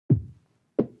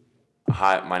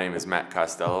Hi, my name is Matt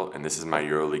Costello, and this is my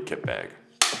EuroLeague Kitbag.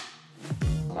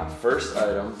 My first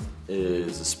item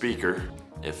is a speaker.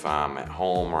 If I'm at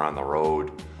home or on the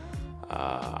road,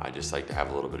 I just like to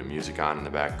have a little bit of music on in the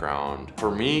background.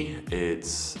 For me,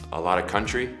 it's a lot of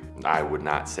country. I would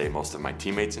not say most of my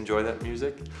teammates enjoy that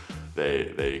music.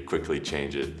 They quickly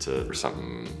change it to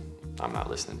something I'm not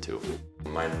listening to.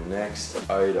 My next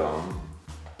item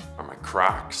are my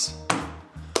Crocs.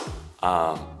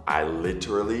 I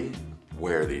literally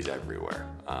wear these everywhere.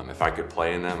 If I could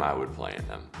play in them, I would play in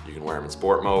them. You can wear them in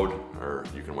sport mode, or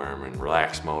you can wear them in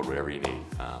relaxed mode, whatever you need.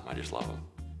 I just love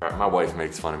them. My wife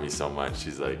makes fun of me so much.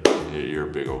 She's like, you're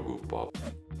a big old goofball.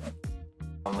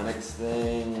 The next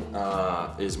thing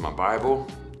is my Bible.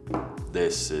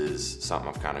 This is something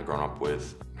I've kind of grown up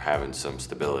with, having some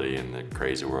stability in the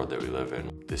crazy world that we live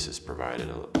in. This has provided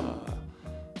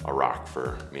a rock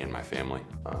for me and my family.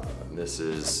 This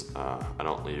is, I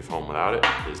don't leave home without it,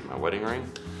 is my wedding ring.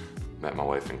 Met my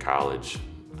wife in college.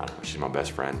 I don't know, she's my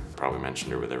best friend. Probably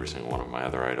mentioned her with every single one of my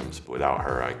other items. Without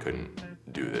her, I couldn't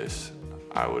do this.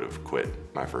 I would have quit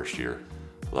my first year.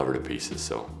 Love her to pieces,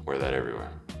 so wear that everywhere.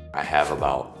 I have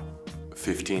about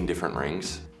 15 different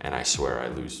rings, and I swear I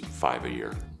lose 5 a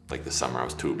year. Like this summer I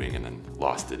was tubing and then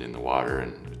lost it in the water,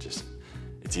 and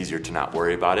it's easier to not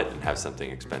worry about it and have something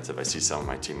expensive. I see some of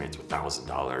my teammates with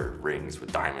 $1,000 rings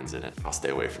with diamonds in it. I'll stay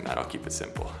away from that, I'll keep it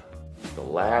simple. The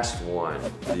last one,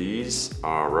 these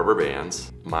are rubber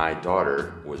bands. My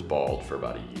daughter was bald for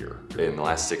about a year. In the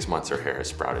last 6 months, her hair has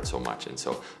sprouted so much, and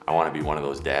so I want to be one of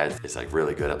those dads that's like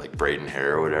really good at like braiding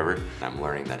hair or whatever. And I'm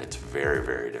learning that it's very,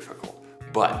 very difficult.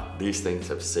 But these things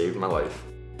have saved my life.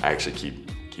 I actually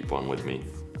keep one with me.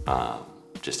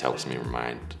 Just helps me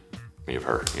remind me of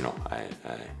her. You know, I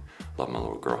love my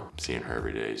little girl. Seeing her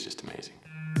every day is just amazing.